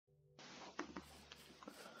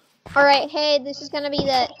Alright, hey, this is gonna be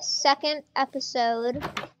the second episode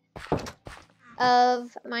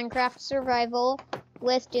of Minecraft Survival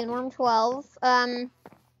with Duneworm 12.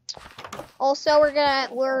 Also we're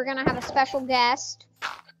gonna have a special guest,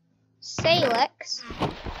 Salix.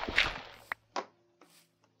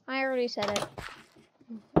 I already said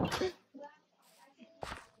it.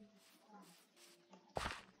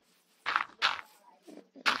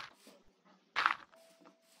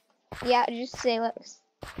 Yeah, just Salix.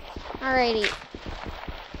 Alrighty.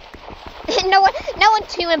 no one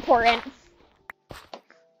too important.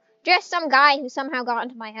 Just some guy who somehow got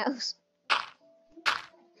into my house.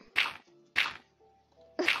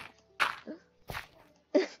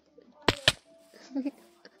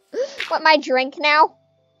 What, my drink now?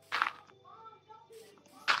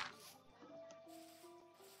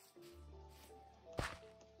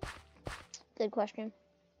 Good question.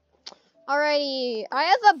 Alrighty, I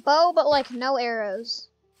have a bow, but like no arrows.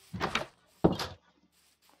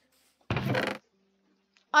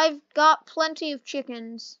 I've got plenty of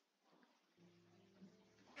chickens.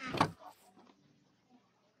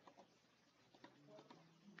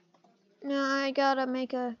 Now I gotta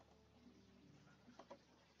make a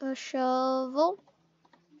shovel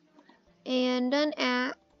and an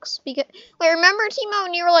axe. Because wait, remember Timo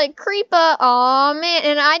when you were like creeper? Aw man,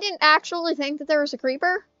 and I didn't actually think that there was a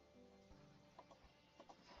creeper.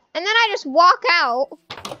 And then I just walk out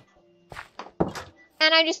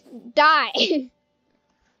and I just die.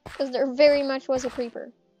 Because there very much was a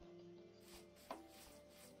creeper.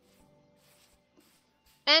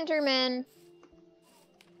 Enderman.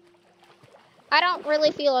 I don't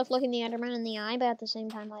really feel like looking the Enderman in the eye, but at the same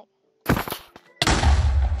time, like...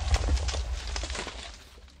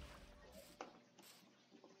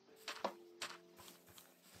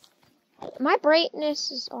 My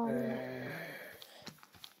brightness is on.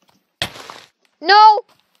 No!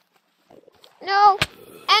 No!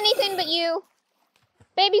 Anything but you!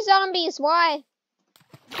 Baby zombies, why?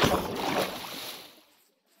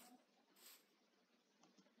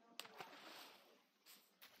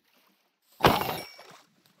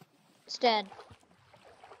 It's dead.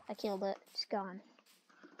 I killed it. It's gone.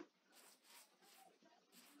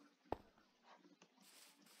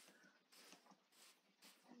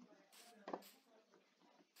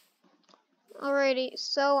 Alrighty,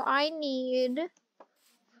 so I need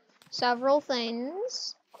several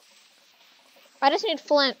things. I just need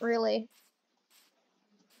flint, really.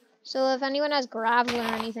 So if anyone has gravel or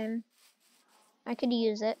anything, I could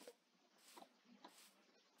use it.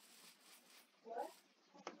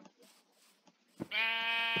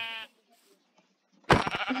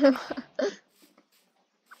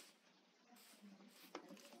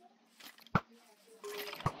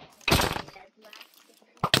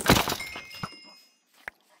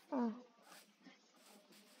 Oh.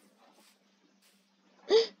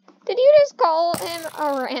 Did you just call him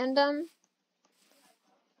a random?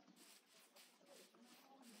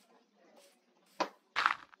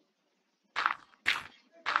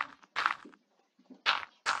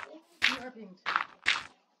 You are being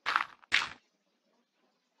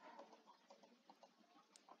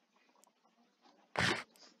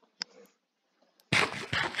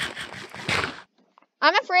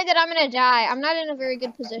I'm afraid that I'm gonna die. I'm not in a very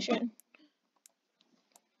good position.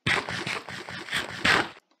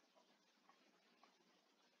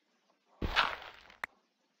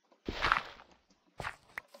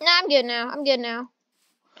 No, I'm good now. I'm good now.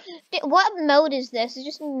 What mode is this? Is it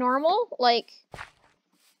just normal? Like...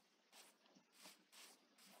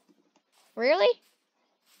 Really?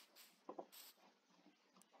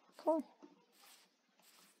 Cool.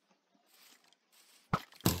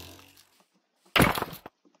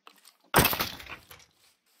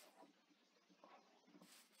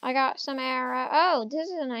 I got some arrow. Oh, this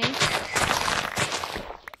is nice.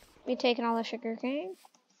 Be taking all the sugar cane.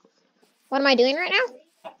 What am I doing right now?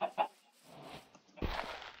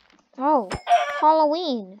 Oh,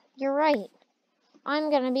 Halloween. You're right. I'm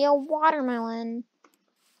gonna be a watermelon.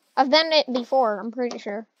 I've been it before, I'm pretty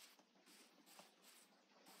sure.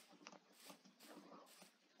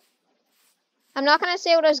 I'm not gonna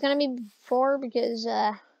say what I was gonna be before because,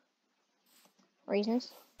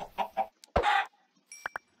 reasons.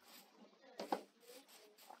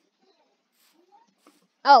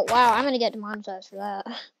 Oh, wow, I'm gonna get demonetized for that.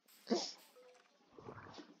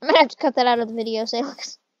 I'm gonna have to cut that out of the video,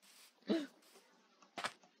 Salix.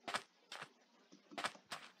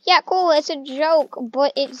 Yeah, cool, it's a joke,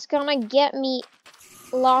 but it's gonna get me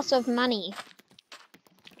lots of money.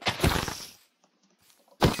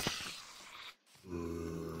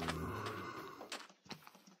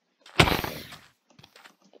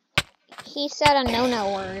 He said a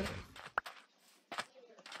no-no word.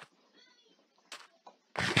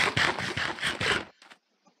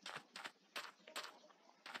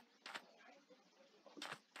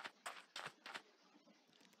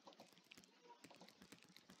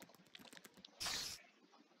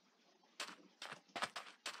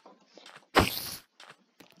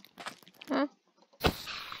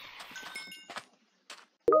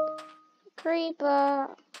 creeper.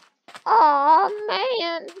 Oh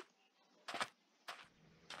man.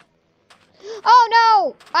 Oh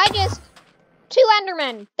no! Two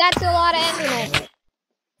Endermen. That's a lot of Endermen.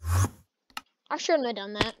 I shouldn't have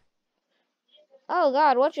done that. Oh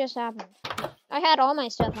god, what just happened? I had all my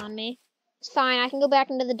stuff on me. It's fine, I can go back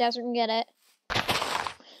into the desert and get it.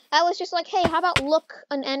 I was just like, hey, how about look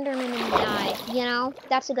an Enderman and die? You know?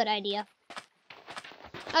 That's a good idea.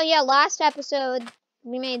 Oh yeah, last episode,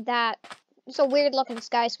 we made that. It's a weird looking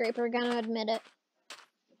skyscraper, gonna admit it.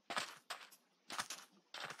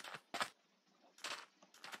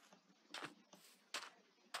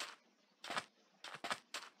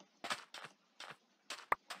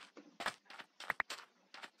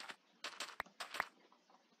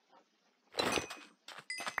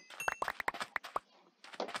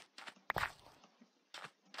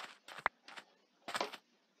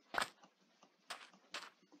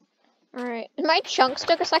 Alright, my chunks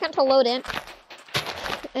took a second to load in.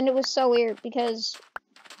 And it was so weird because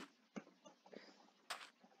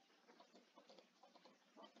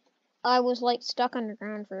I was like stuck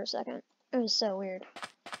underground for a second. It was so weird.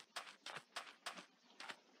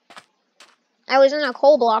 I was in a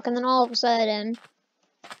coal block and then all of a sudden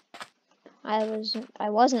I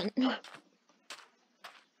wasn't. Wait,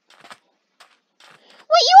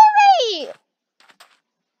 you already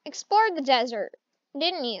explored the desert,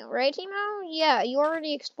 didn't you? Right, Timo? Yeah, you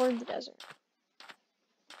already explored the desert.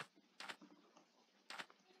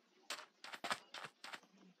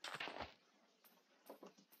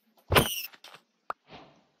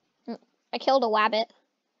 I killed a wabbit.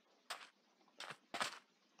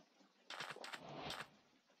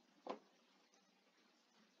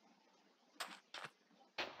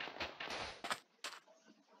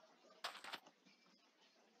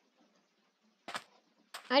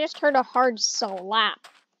 I just heard a hard slap.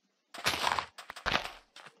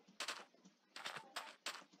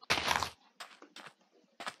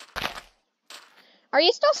 Are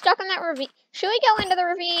you still stuck in that ravine? Should we go into the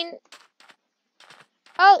ravine?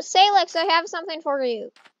 Oh, Salix, I have something for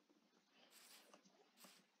you.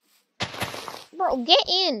 Bro, get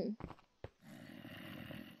in.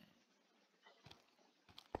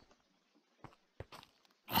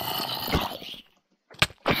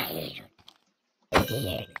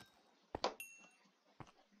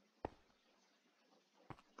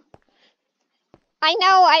 I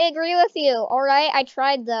know, I agree with you, alright? I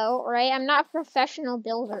tried though, alright? I'm not a professional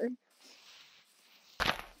builder.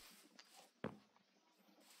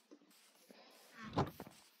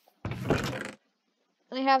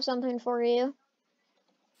 I have something for you.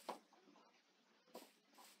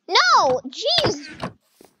 No! Jeez!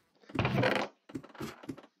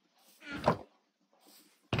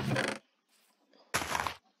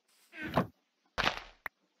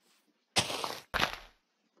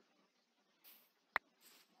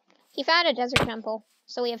 He found a desert temple,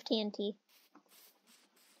 so we have TNT.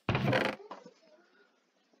 I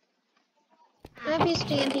have used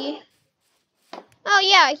TNT. Oh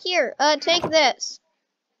yeah, here, take this.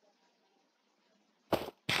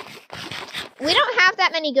 We don't have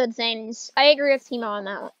that many good things. I agree with Timo on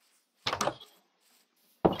that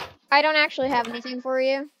one. I don't actually have anything for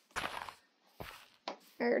you.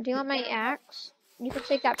 Or, do you want my axe? You can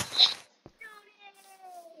take that.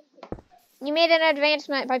 You made an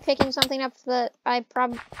advancement by picking something up that I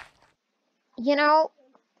you know?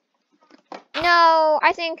 No,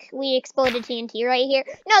 I think we exploded TNT right here.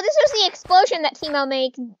 No, this was the explosion that Timo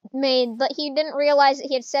made, but he didn't realize that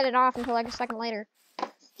he had set it off until like a second later.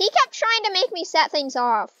 He kept trying to make me set things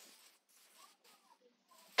off.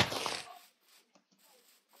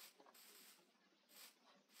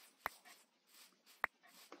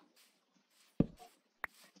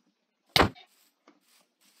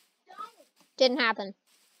 Didn't happen.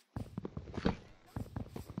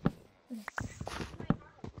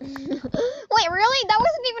 Wait, really? That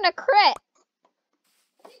wasn't even a crit.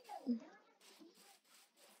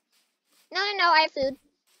 No, I have food.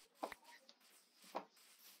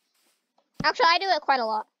 Actually, I do it quite a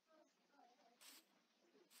lot.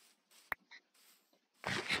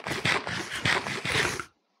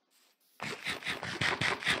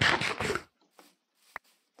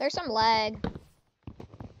 There's some lag.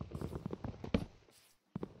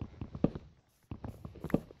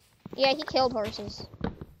 Yeah, he killed horses.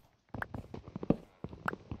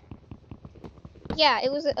 Yeah,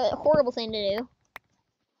 it was a horrible thing to do.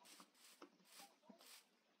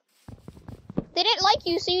 They didn't like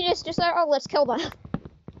you, so you just decided, oh, let's kill them.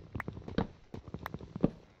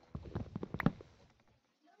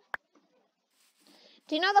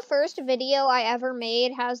 Do you know the first video I ever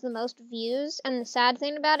made has the most views? And the sad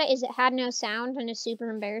thing about it is it had no sound and is super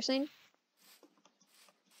embarrassing.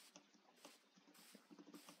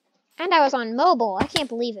 And I was on mobile. I can't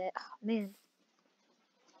believe it. Oh, man.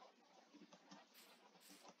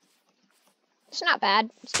 It's not bad.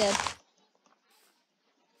 It's good.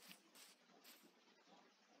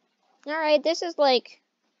 Alright, this is like...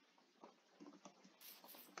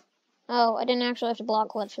 Oh, I didn't actually have to block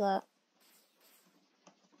glitch for that.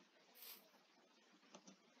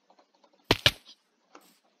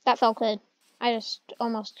 That felt good. I just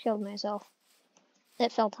almost killed myself.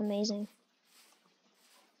 It felt amazing.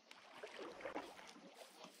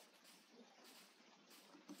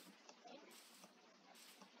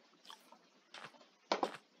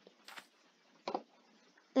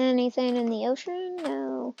 Anything in the ocean?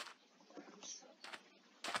 No.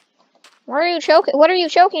 What are you choking? What are you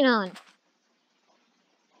choking on?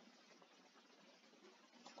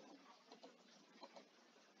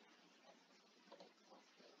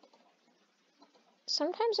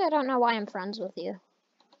 Sometimes I don't know why I'm friends with you.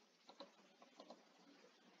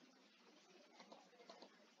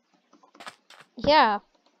 Yeah.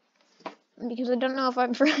 Because I don't know if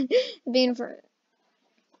I'm being for.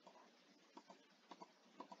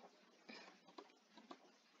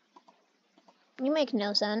 You make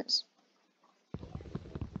no sense.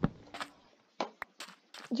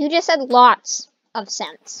 You just said lots of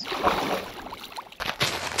sense.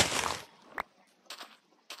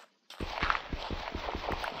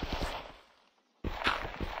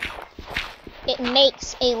 It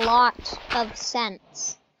makes a lot of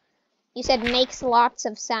sense. You said makes lots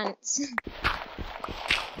of sense.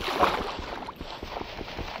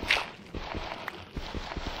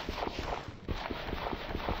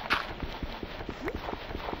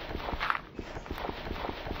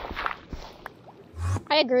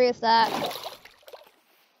 I agree with that.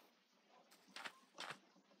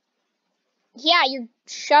 Yeah, you're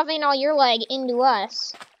shoving all your leg into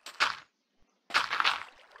us.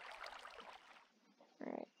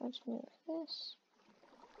 Alright, let's move this.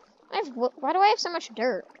 Why do I have so much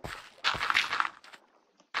dirt?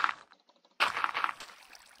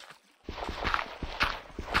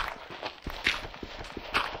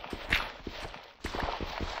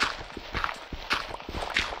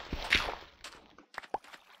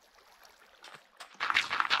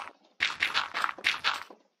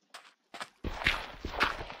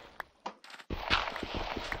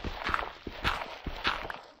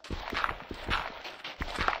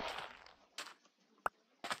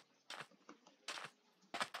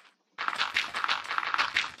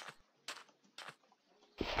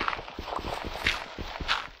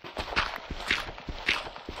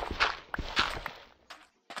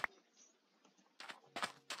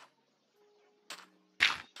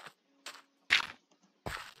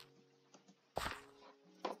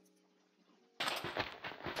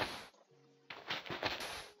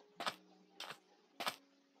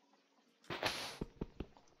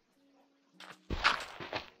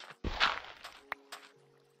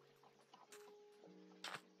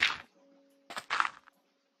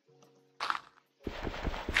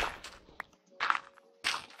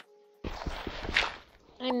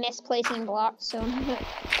 I'm misplacing blocks so much.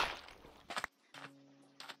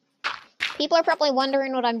 People are probably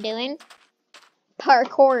wondering what I'm doing.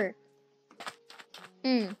 Parkour.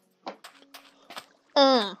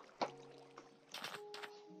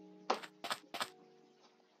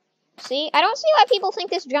 See? I don't see why people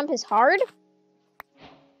think this jump is hard.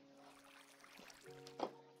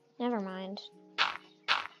 Never mind.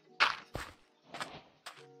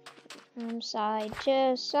 From side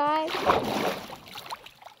to side.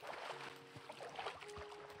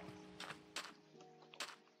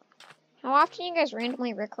 How often do you guys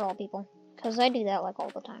randomly rickroll people? Because I do that like all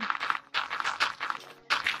the time.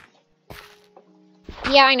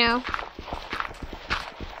 Yeah, I know.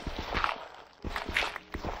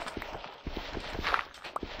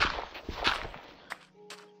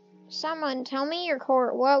 Someone tell me your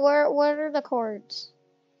chord. What are the chords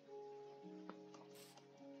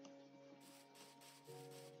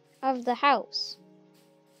of the house?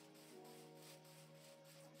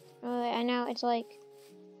 Oh, I know it's like.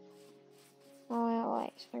 Oh,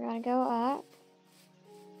 wait, so I gotta go up.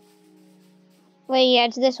 Wait, yeah,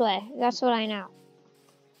 it's this way. That's what I know.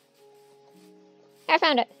 I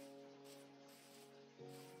found it.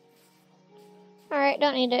 Alright,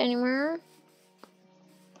 don't need it anymore.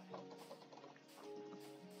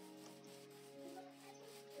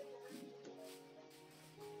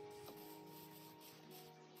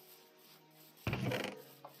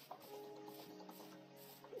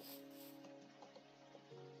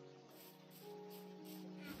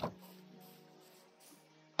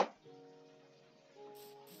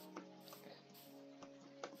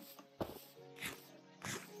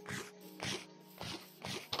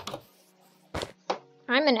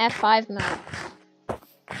 I'm in F5 mode.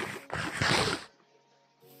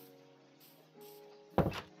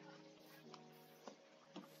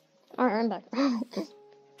 Alright, I'm back. I'm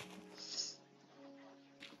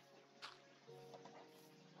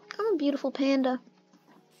a beautiful panda.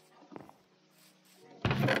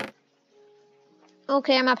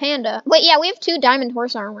 Okay, I'm a panda. Wait, yeah, we have 2 diamond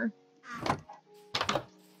horse armor.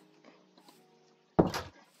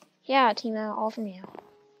 Yeah, Timo, all from you.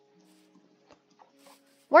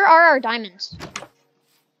 Where are our diamonds?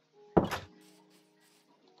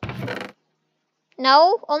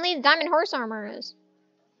 No, only the diamond horse armor is.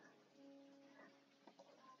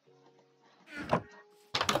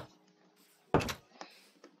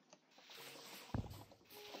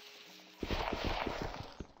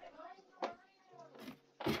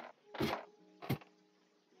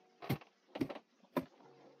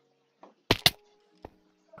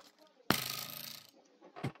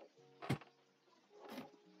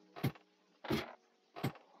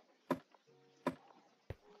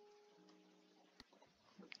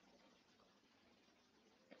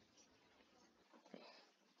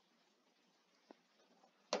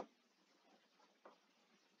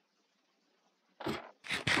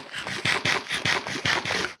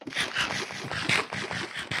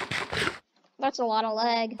 That's a lot of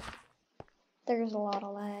lag. There's a lot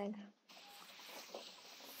of lag.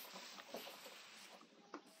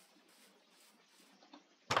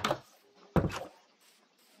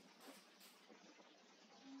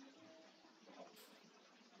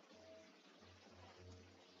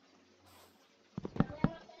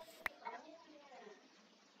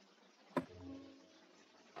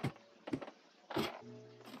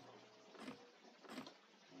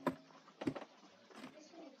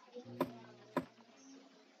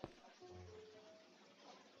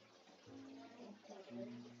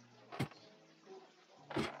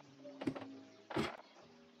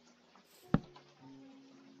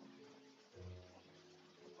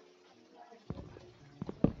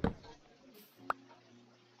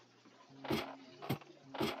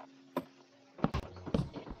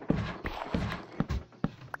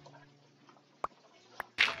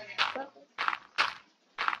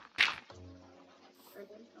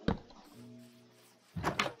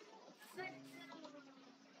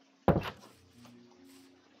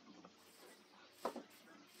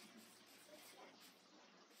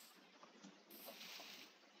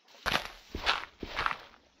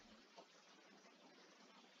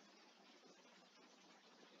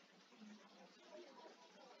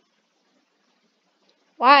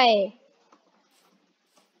 Why?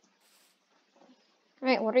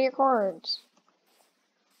 Right, what are your chords?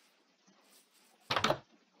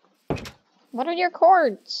 What are your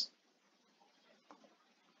chords?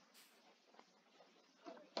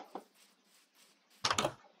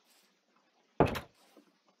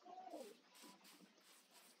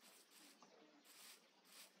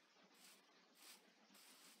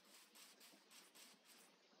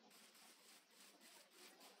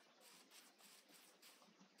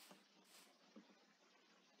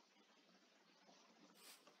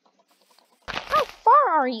 How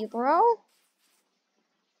far are you, bro?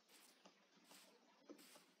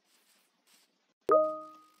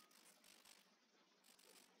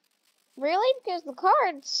 Really? Because the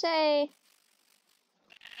cards say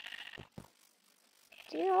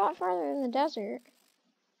you're a lot farther in the desert.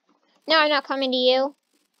 No, I'm not coming to you.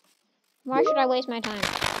 Why should I waste my time?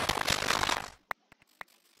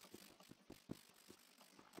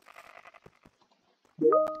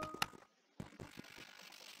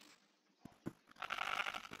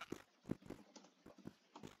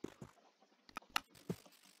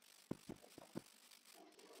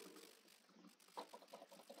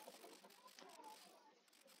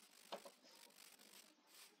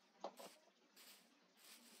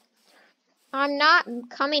 I'm not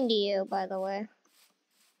coming to you, by the way.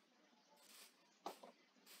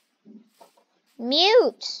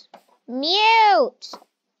 Mute! Mute!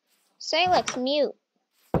 Salix, mute.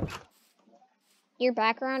 Your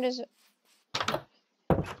background is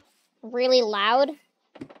really loud.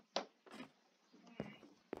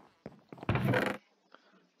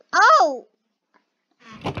 Oh!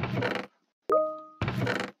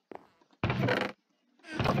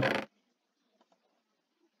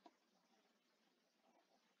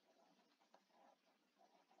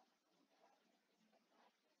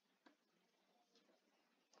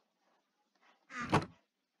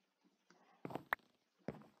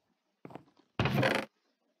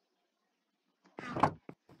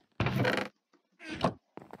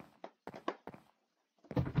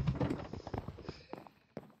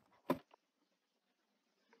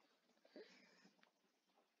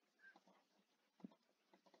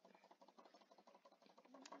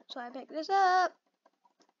 So I pick this up.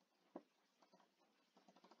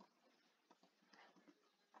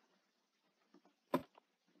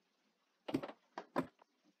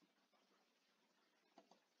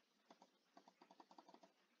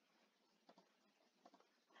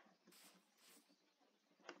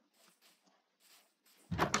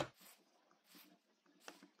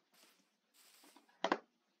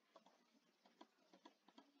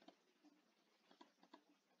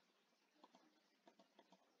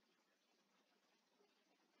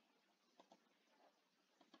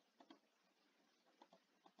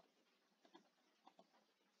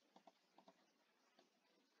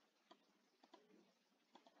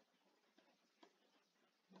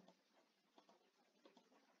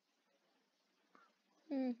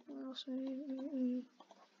 What else do I need?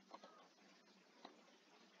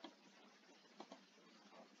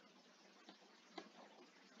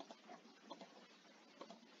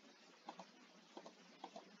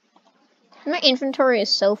 My inventory is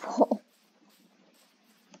so full.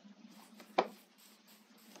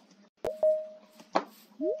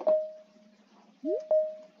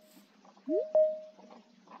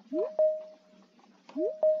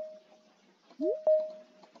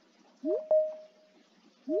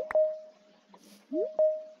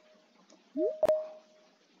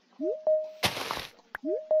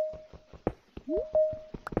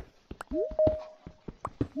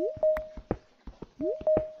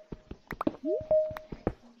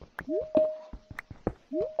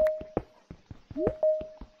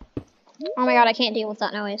 Oh my god, I can't deal with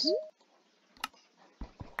that noise.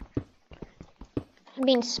 I'm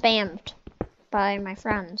being spammed by my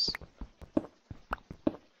friends.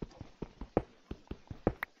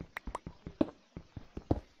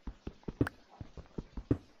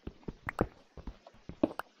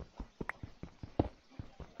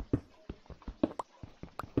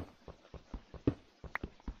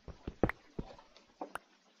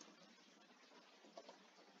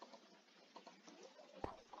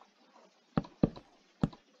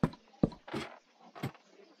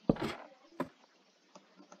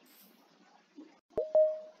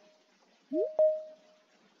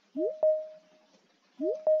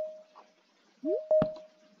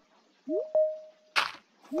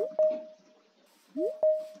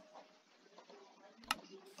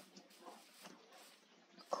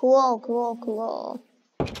 Cool, cool, cool.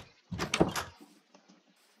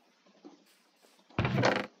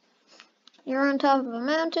 You're on top of a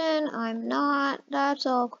mountain, I'm not. That's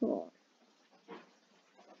all cool.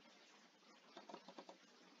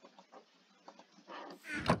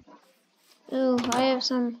 Ooh, I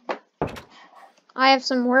have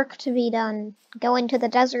some work to be done. Go into the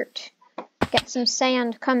desert, get some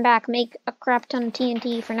sand, come back, make a crap ton of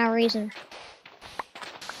TNT for no reason.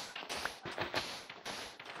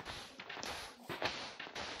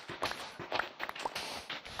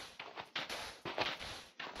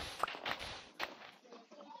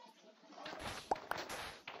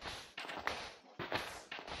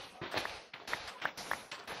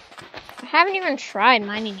 I haven't even tried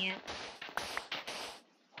mining yet.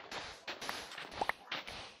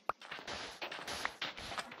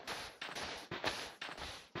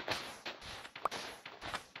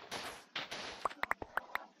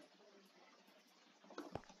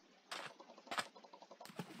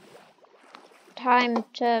 Time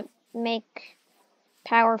to make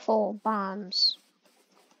powerful bombs.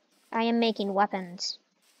 I am making weapons.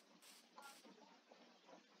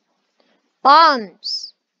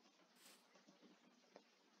 Bombs!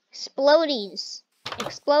 Explodies.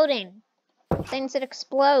 Exploding. Things that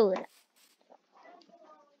explode.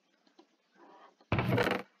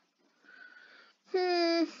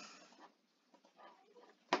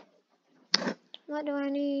 What do I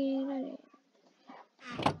need?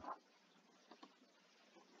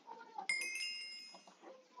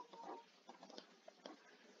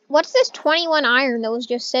 What's this 21 iron that was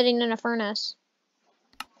just sitting in a furnace?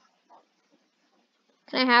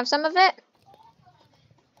 Can I have some of it?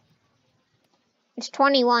 It's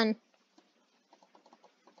 21.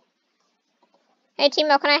 Hey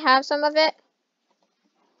Timo, can I have some of it?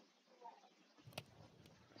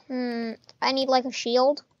 I need like a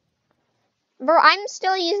shield. Bro, I'm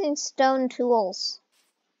still using stone tools.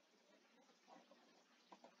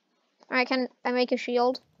 Alright, can I make a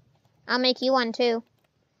shield? I'll make you one too.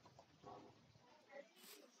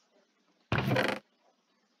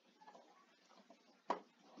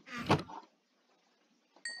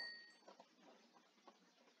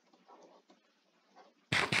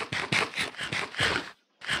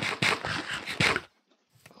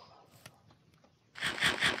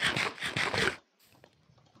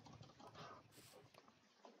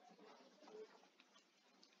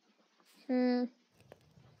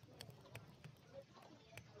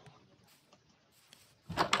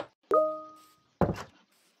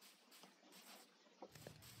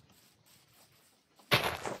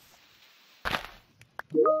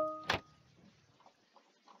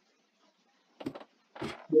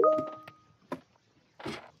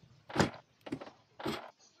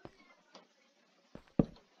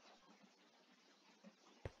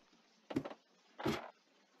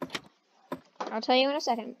 I'll tell you in a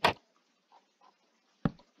second.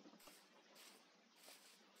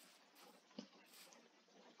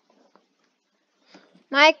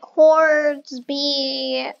 My chords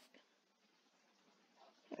be...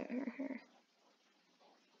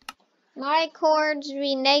 My chords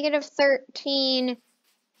be -13,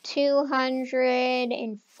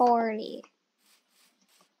 240.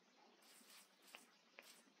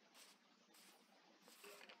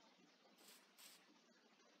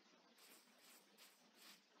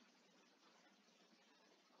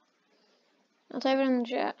 I'll type it in the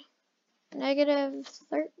chat.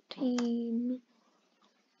 -13,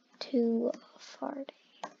 240.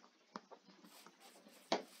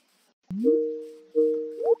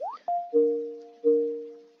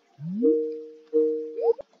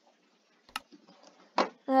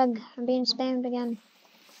 Ugh, I'm being spammed again.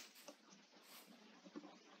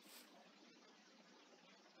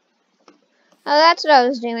 Oh, that's what I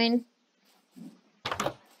was doing.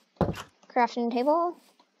 Crafting table.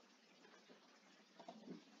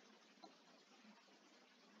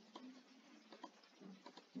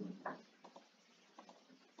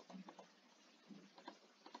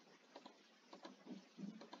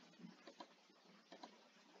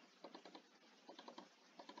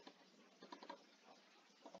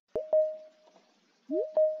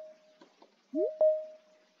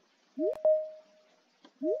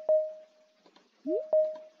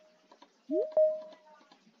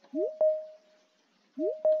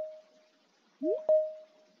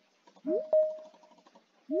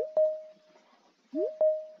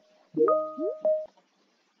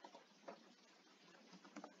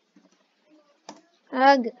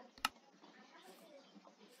 Ugh.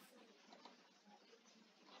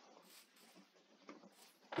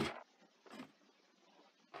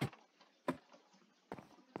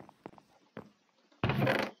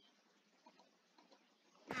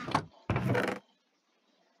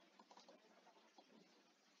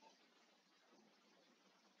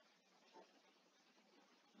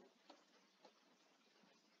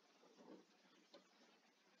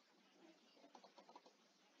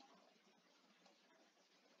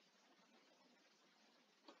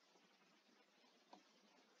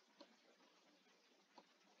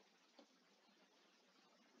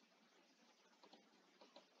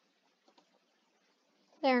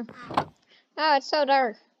 There. Oh, it's so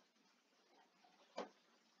dark.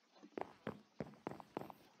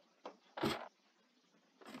 Do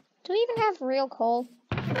we even have real coal?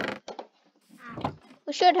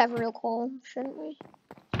 We should have real coal, shouldn't we?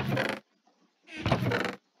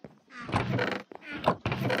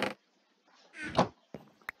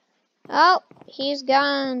 Oh, he's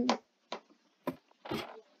gone.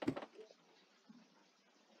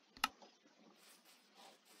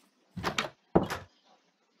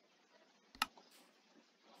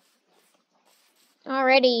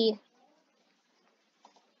 Already.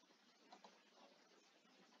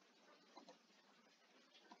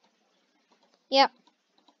 Yep.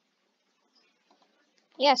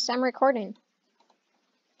 Yes, I'm recording.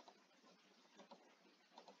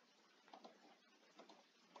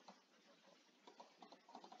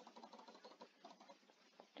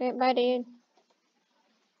 Okay, bye, dude.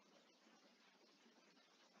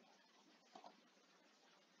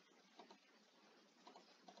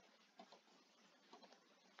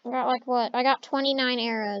 I got like what? I got 29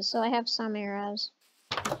 arrows, so I have some arrows.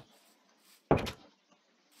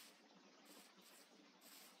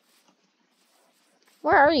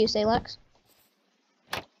 Where are you, Salix?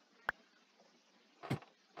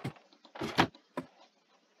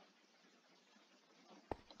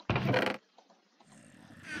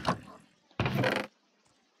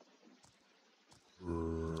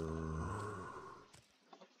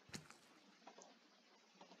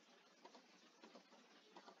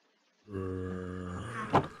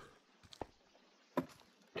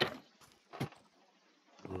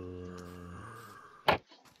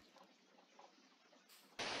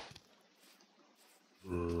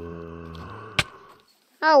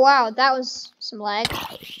 Oh wow, that was some lag.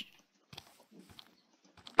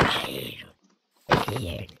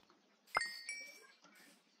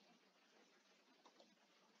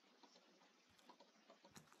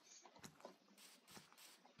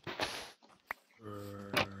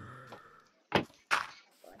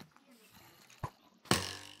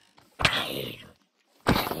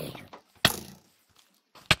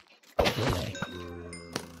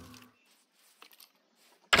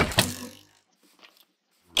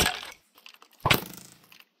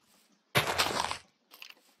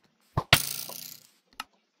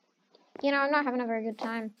 You know, I'm not having a very good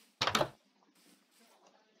time. How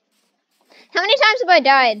many times have I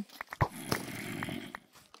died?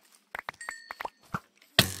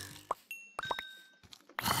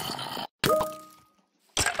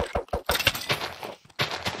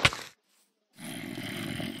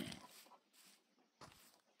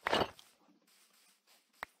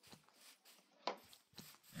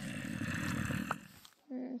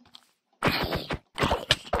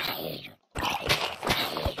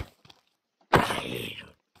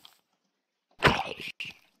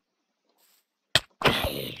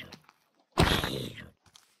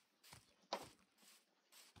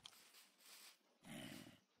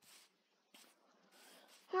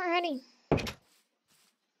 Alrighty.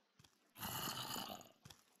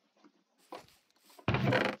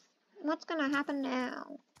 What's gonna happen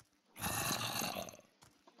now?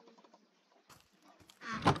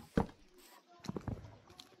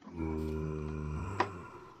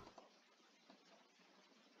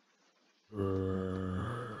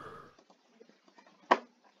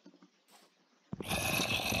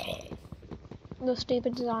 The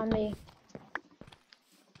stupid zombie.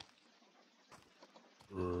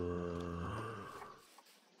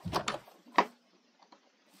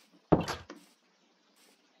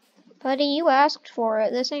 Buddy, you asked for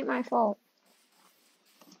it. This ain't my fault.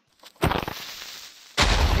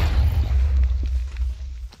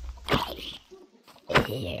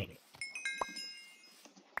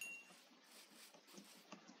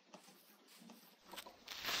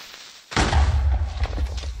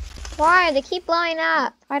 Why? They keep blowing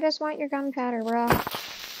up. I just want your gunpowder, bro.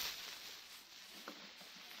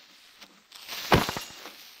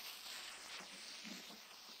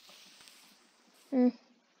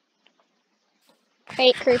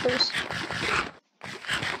 Hate creepers.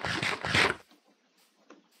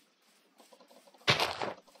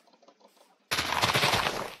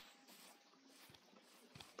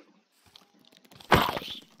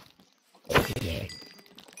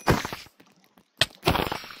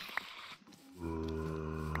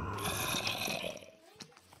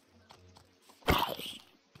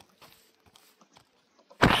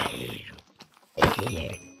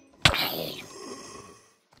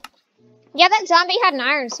 Yeah, that zombie had an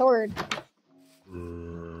iron sword.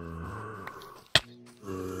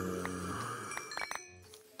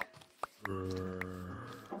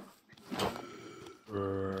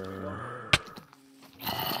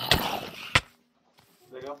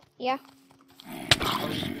 They go? Yeah. How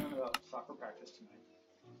are you doing about soccer practice tonight?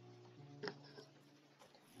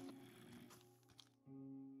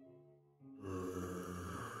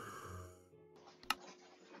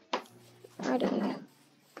 Ready.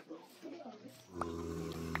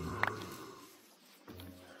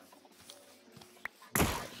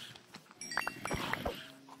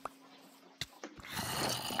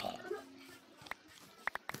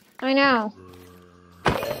 I know.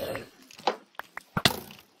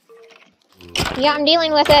 Yeah, I'm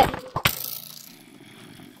dealing with it.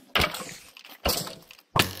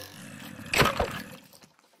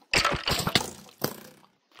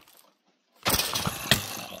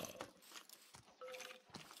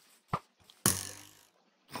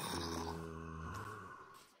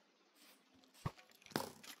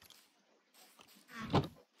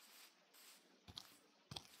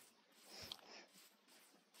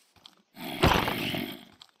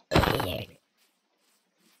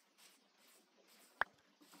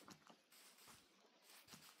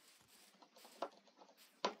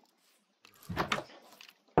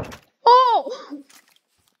 Oh!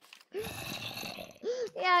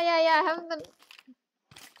 Yeah, I haven't been...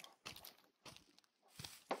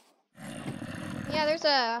 Yeah, there's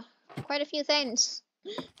quite a few things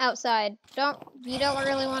outside. You don't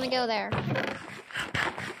really want to go there.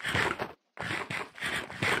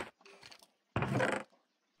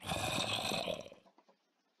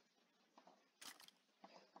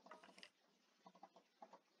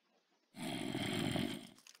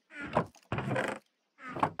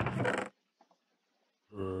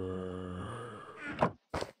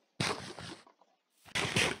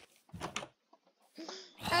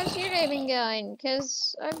 How's your day been going?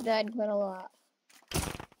 Because I've died quite a lot.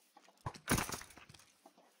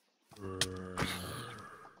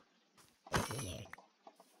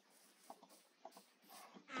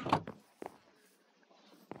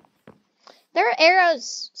 There are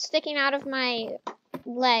arrows sticking out of my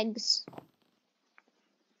legs.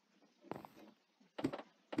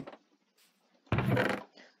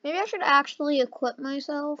 Maybe I should actually equip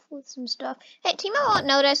myself with some stuff. Hey, Timo won't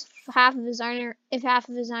notice if half of his iron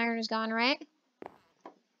is gone, right?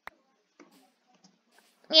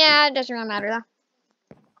 Yeah, it doesn't really matter though.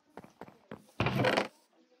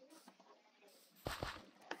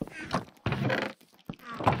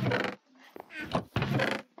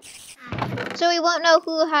 So we won't know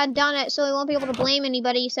who had done it, so we won't be able to blame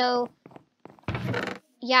anybody, so...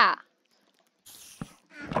 Yeah.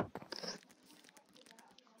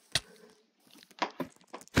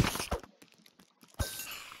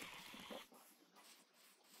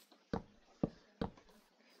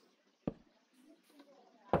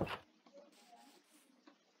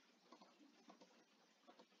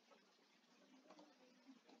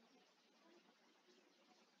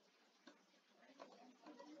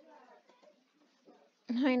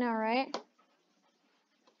 I know, right?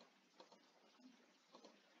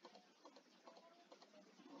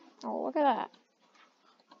 Oh, look at that.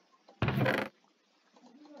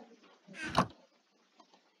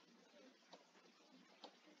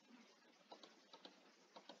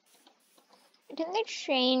 Didn't they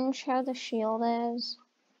change how the shield is?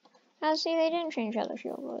 See, they didn't change how the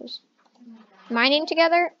shield was. Mining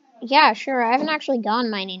together? Yeah, sure. I haven't actually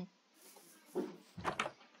gone mining.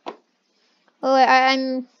 Oh,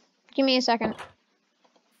 I'm... Give me a second.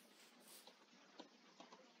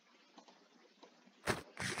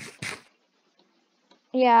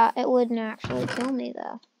 Yeah, it wouldn't actually kill me,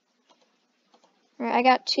 though. Alright, I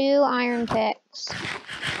got 2 iron picks.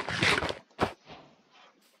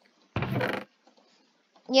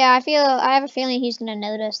 Yeah, I have a feeling he's gonna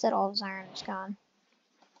notice that all his iron is gone.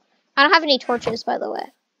 I don't have any torches, by the way.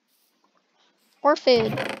 Or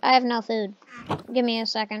food. I have no food. Give me a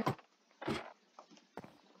second.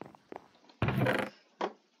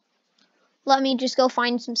 Let me just go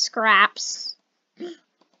find some scraps.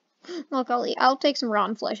 Look, I'll take some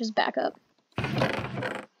rotten flesh as backup.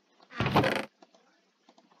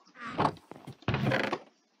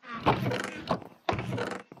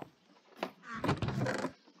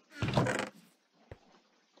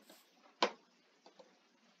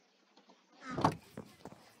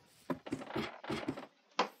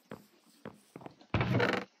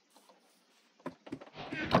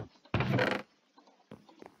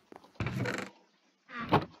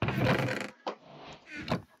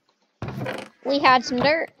 We had some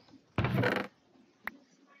dirt. I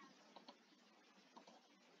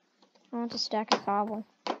want a stack of cobble.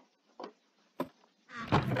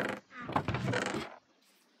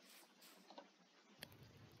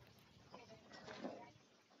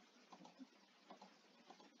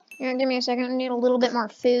 Here, give me a second. I need a little bit more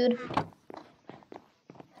food.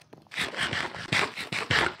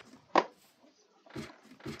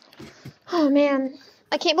 Oh man,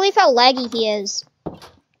 I can't believe how laggy he is.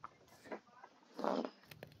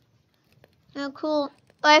 Oh cool.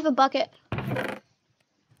 I have a bucket.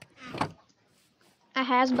 A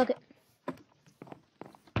has bucket.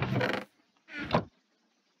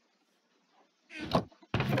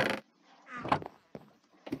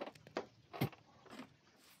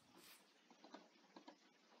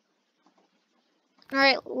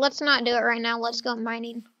 Alright, let's not do it right now. Let's go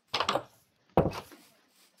mining.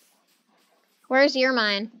 Where's your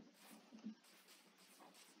mine?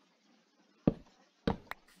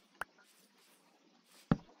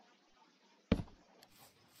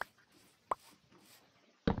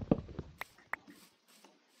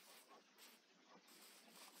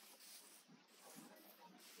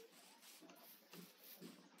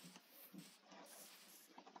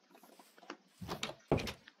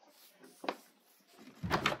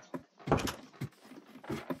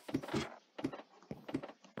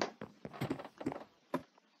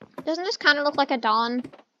 Doesn't this kind of look like a dawn?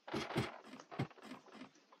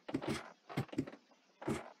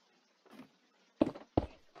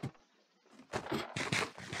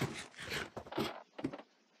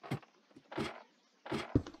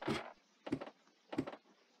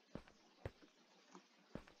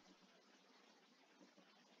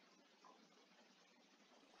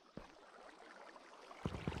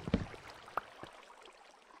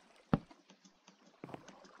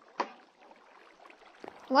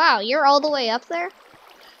 Wow, you're all the way up there?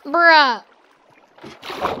 Bruh.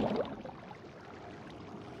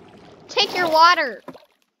 Take your water.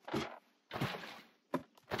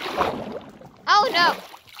 Oh no.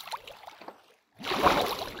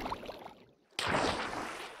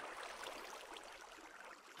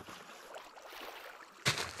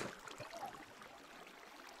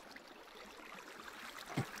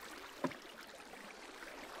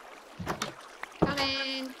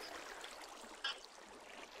 Coming.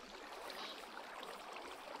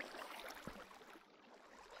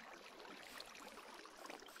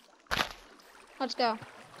 Let's go.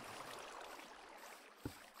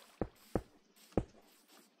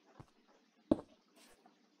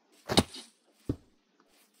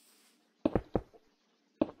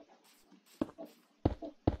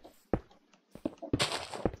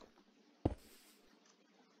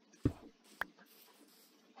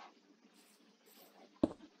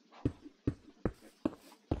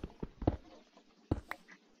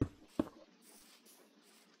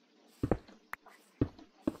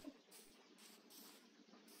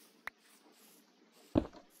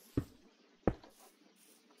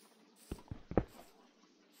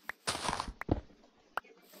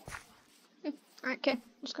 Alright, okay,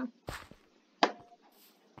 let's go.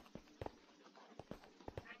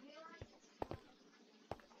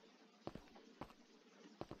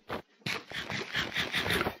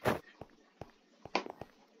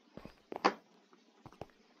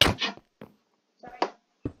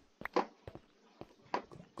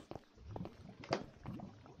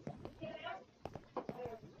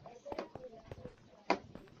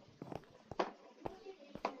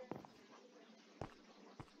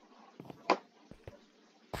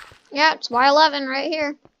 Yeah, it's Y11 right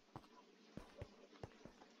here.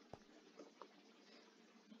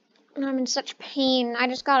 And I'm in such pain. I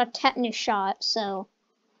just got a tetanus shot, so...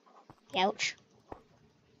 Ouch.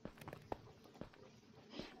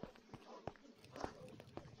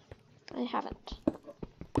 I haven't.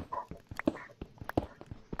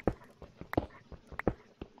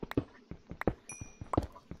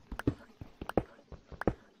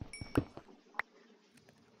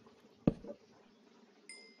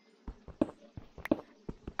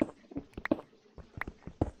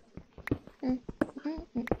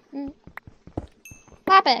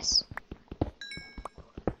 Lapis.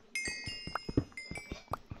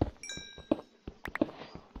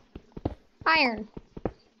 Iron.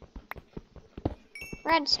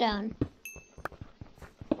 Redstone.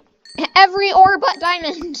 Every ore but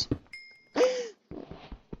diamond.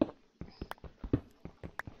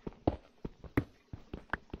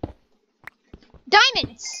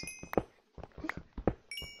 Diamonds!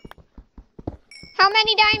 How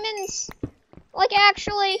many diamonds? Like,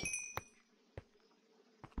 actually?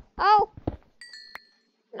 Oh.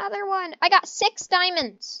 Another one. I got 6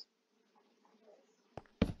 diamonds.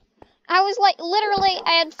 I was like, literally,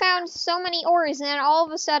 I had found so many ores, and then all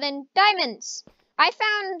of a sudden, diamonds. I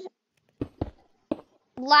found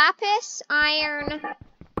lapis, iron,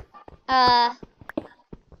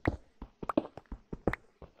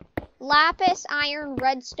 lapis, iron,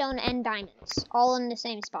 redstone, and diamonds, all in the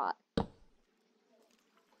same spot.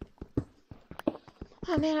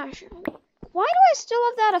 Oh man, why do I still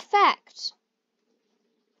have that effect?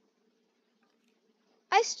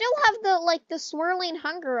 I still have the swirling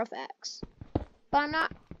hunger effects, but I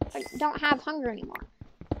don't have hunger anymore.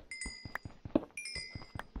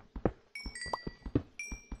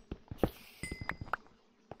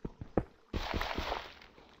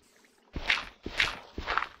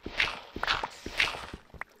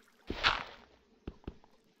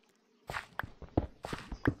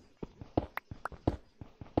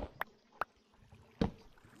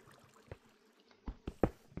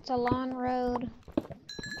 It's a long road.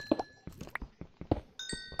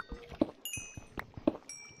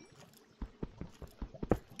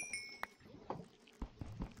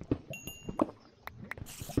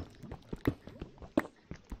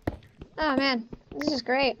 Oh man, this is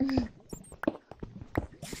great.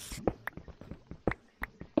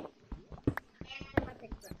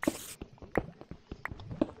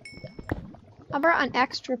 I brought an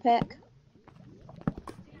extra pick.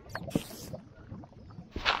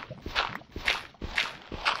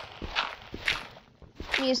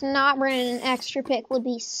 Because not bringing an extra pick would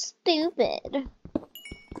be stupid.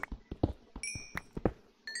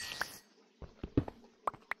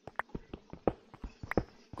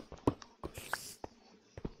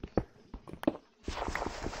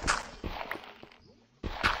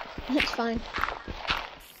 It's fine.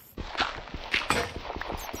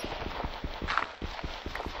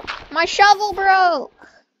 My shovel broke!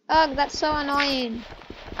 Ugh, that's so annoying.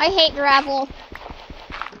 I hate gravel.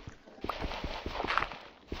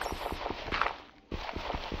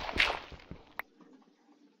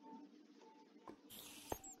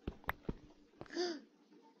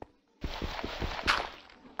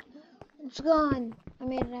 It's gone. I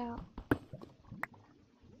made it out.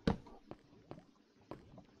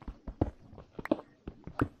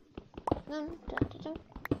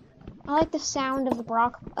 I like the sound of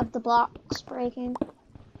the blocks breaking.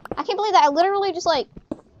 I can't believe that I literally just like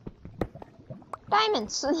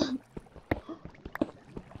diamonds.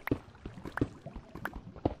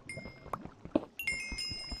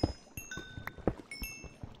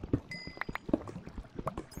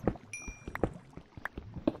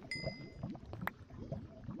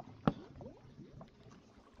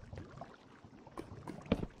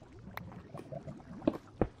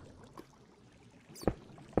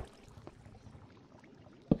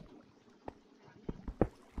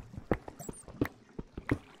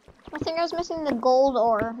 I think I was missing the gold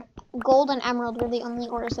ore. Gold and emerald were the only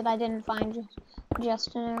ores that I didn't find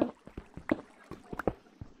just now.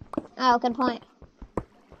 Oh, good point.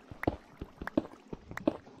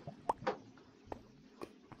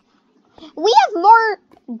 We have more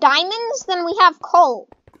diamonds than we have coal.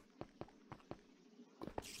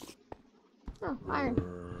 Iron.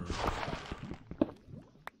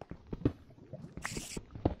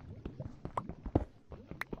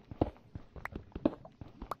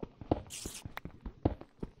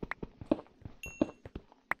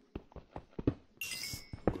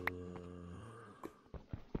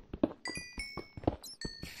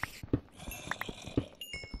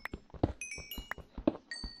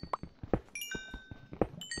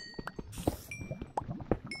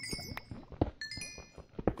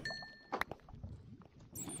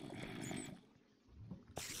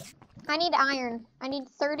 I need iron. I need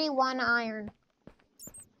 31 iron.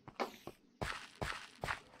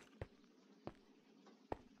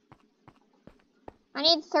 I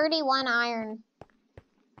need 31 iron.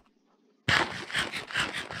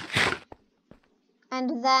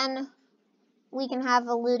 And then we can have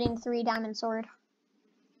a looting 3 diamond sword.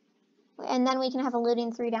 And then we can have a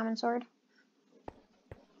looting 3 diamond sword.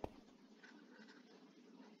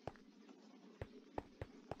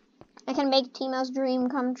 I can make Timo's dream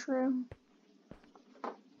come true.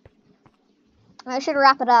 I should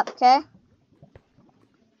wrap it up, okay?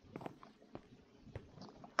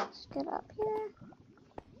 Let's get up here.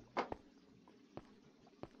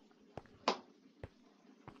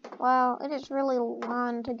 Wow, it is really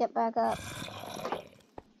long to get back up.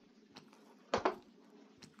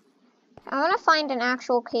 I want to find an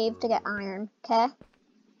actual cave to get iron, okay?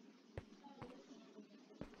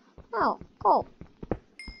 Oh, cool.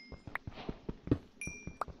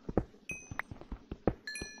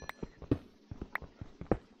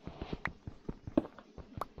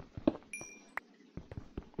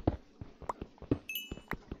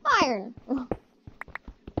 Iron.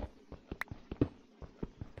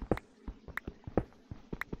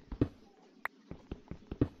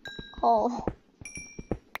 Coal.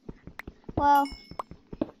 Well,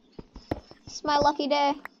 it's my lucky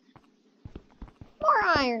day. More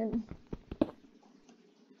iron.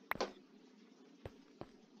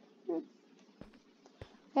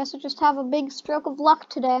 Guess I just have a big stroke of luck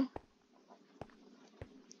today.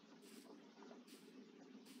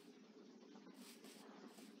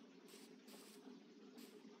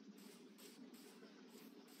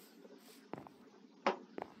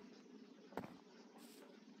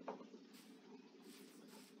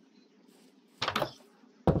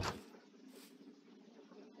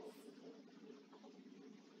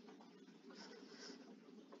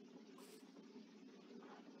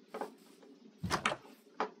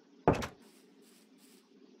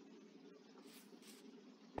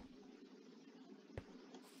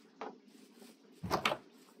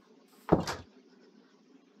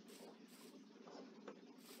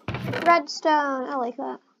 Redstone. I like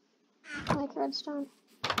that. I like redstone.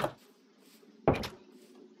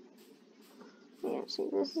 Yeah, see,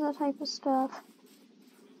 this is the type of stuff.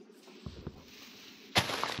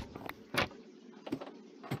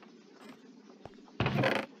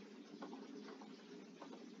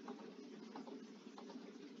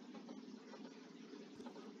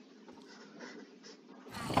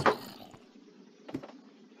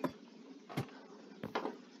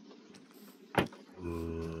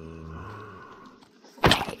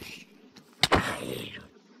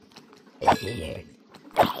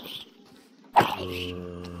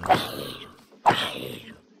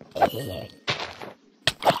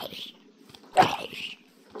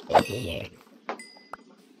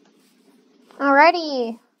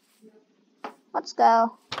 Alrighty, let's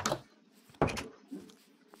go.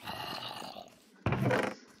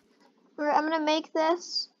 Alright, I'm gonna make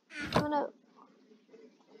this.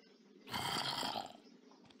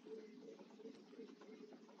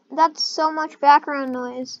 That's so much background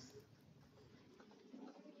noise.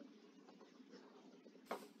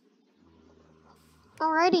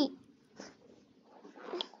 Alrighty.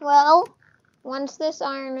 Well, once this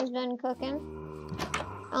iron is done cooking,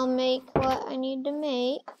 I'll make what I need to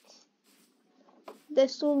make.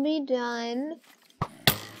 This will be done.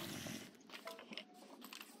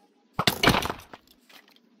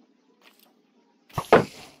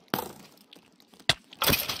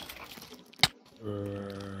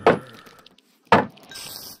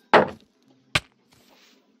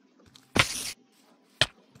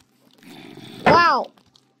 Wow.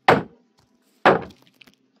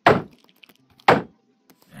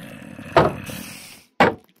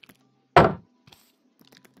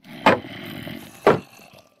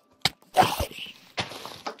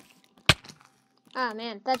 Oh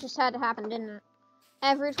man, that just had to happen, didn't it?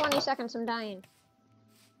 Every 20 seconds I'm dying.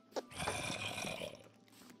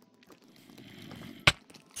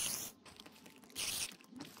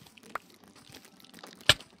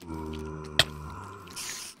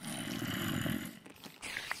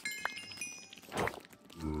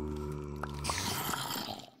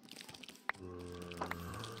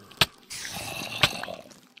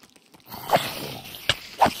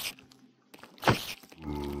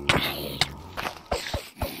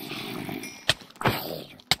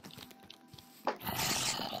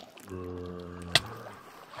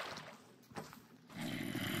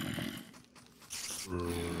 Oh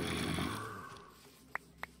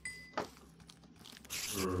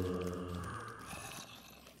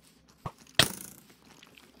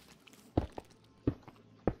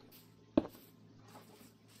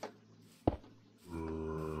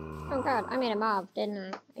god, I made a mob,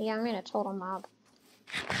 didn't I? Yeah, I made a total mob.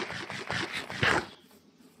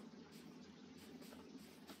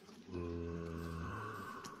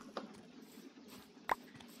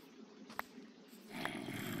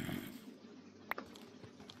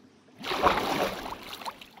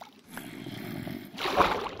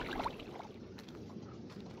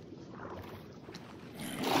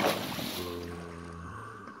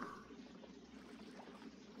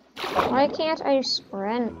 Why can't I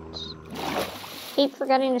sprint? Keep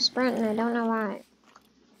forgetting to sprint and I don't know why.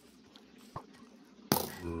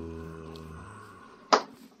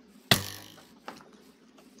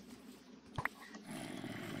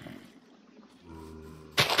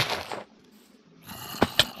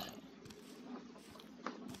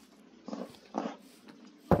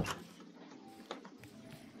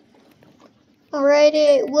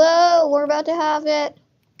 Alrighty, whoa, we're about to have it.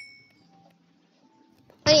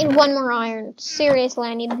 I need one more iron. Seriously,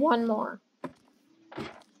 I need one more.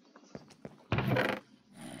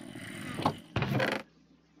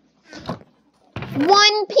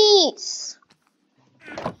 One piece!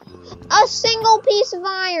 A single piece of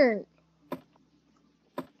iron!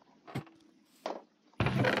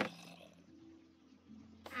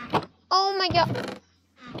 Oh my god.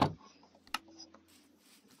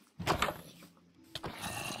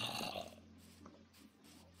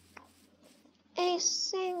 A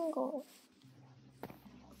single.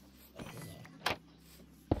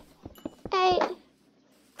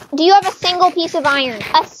 Do you have a single piece of iron?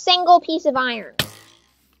 A single piece of iron.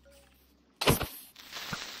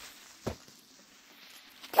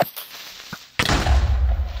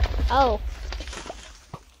 Oh.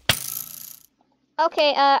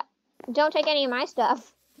 Okay, don't take any of my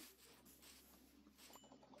stuff.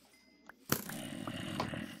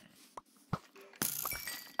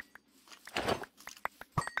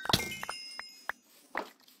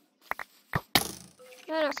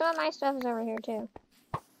 No, some of my stuff is over here too.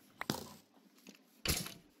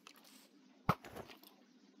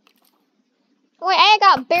 Wait, I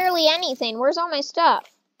got barely anything. Where's all my stuff?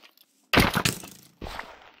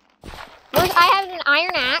 I have an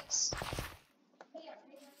iron axe.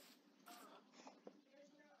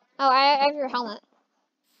 Oh, I have your helmet.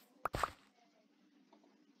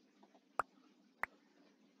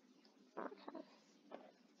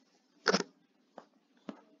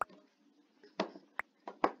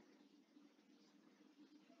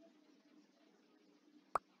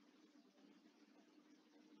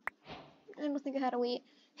 I don't think I had a wheat.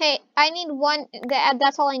 Hey, I need one.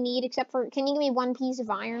 That's all I need, except for. Can you give me one piece of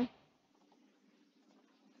iron?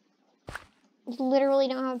 You literally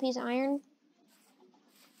don't have a piece of iron?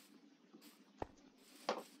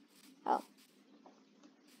 Oh.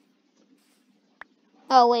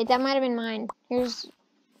 Oh, wait, that might have been mine. Here's.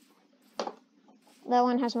 That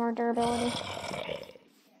one has more durability.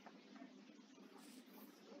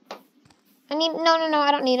 I need. No, I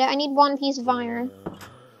don't need it. I need one piece of iron.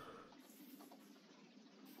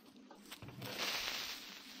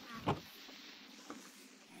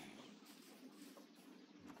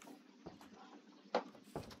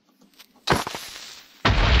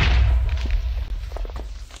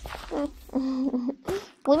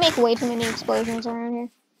 We make way too many explosions around here.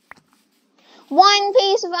 One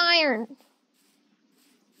piece of iron!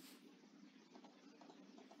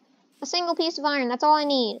 A single piece of iron, that's all I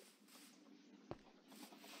need.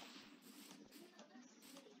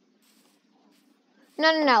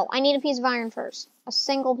 No, I need a piece of iron first. A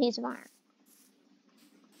single piece of iron.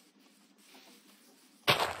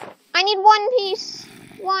 I need one piece!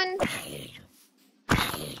 One.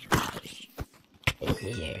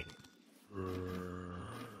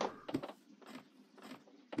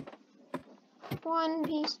 One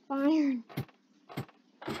piece of iron.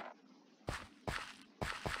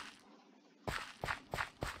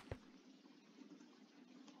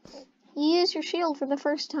 You used your shield for the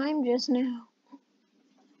first time just now.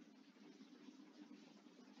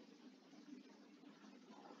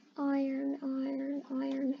 Iron, iron,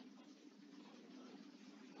 iron.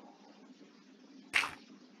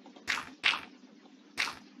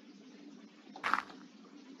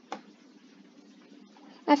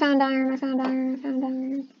 I found iron, I found iron, I found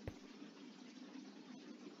iron.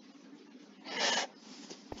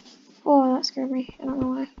 Oh, that scared me. I don't know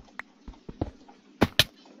why.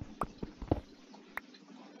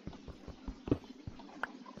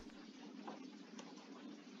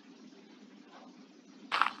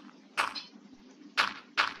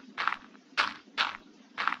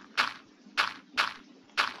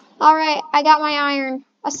 Alright, I got my iron.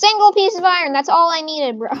 A single piece of iron, that's all I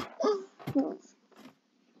needed, bro.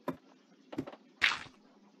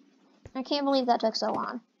 I can't believe that took so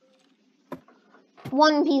long.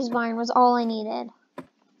 One piece of iron was all I needed.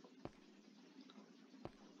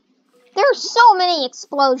 There are so many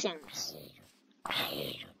explosions.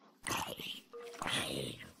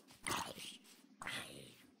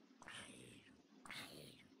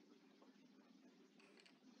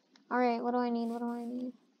 Alright, what do I need? What do I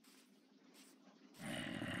need?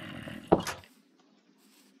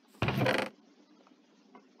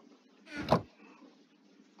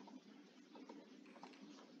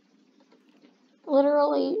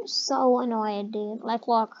 Literally so annoyed, dude. Like,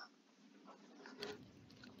 look.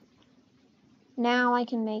 Now I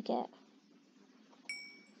can make it.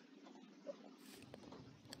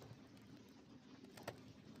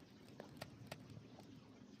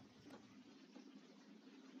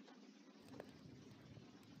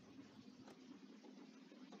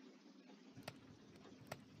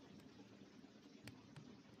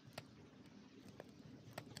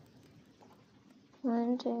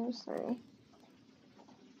 One, two, three.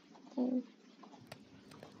 One,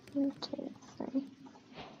 two, three.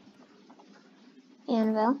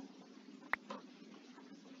 Anvil.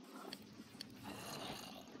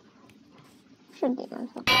 Should be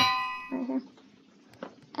anvil right here.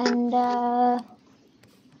 And oh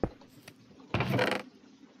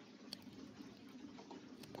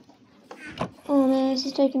man, this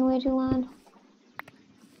is taking way too long.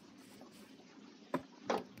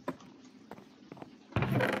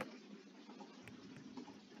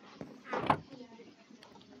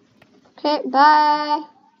 Okay, bye.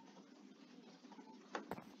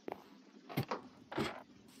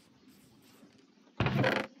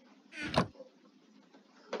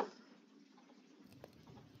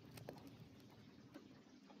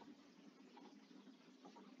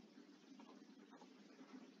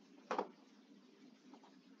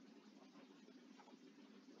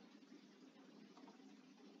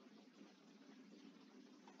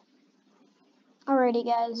 Alrighty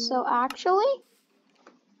guys, so actually,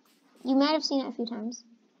 you might have seen it a few times,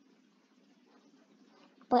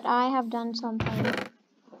 but I have done something.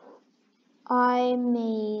 I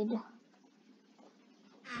made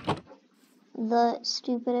the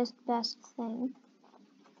stupidest best thing.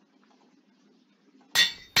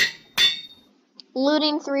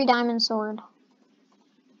 Looting 3 diamond sword.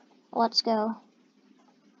 Let's go.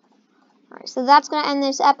 Alright, so that's gonna end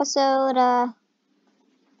this episode,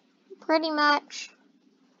 pretty much.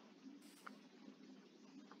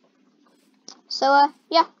 So,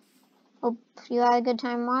 yeah. Hope you had a good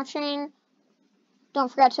time watching. Don't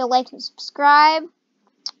forget to like and subscribe.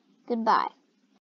 Goodbye.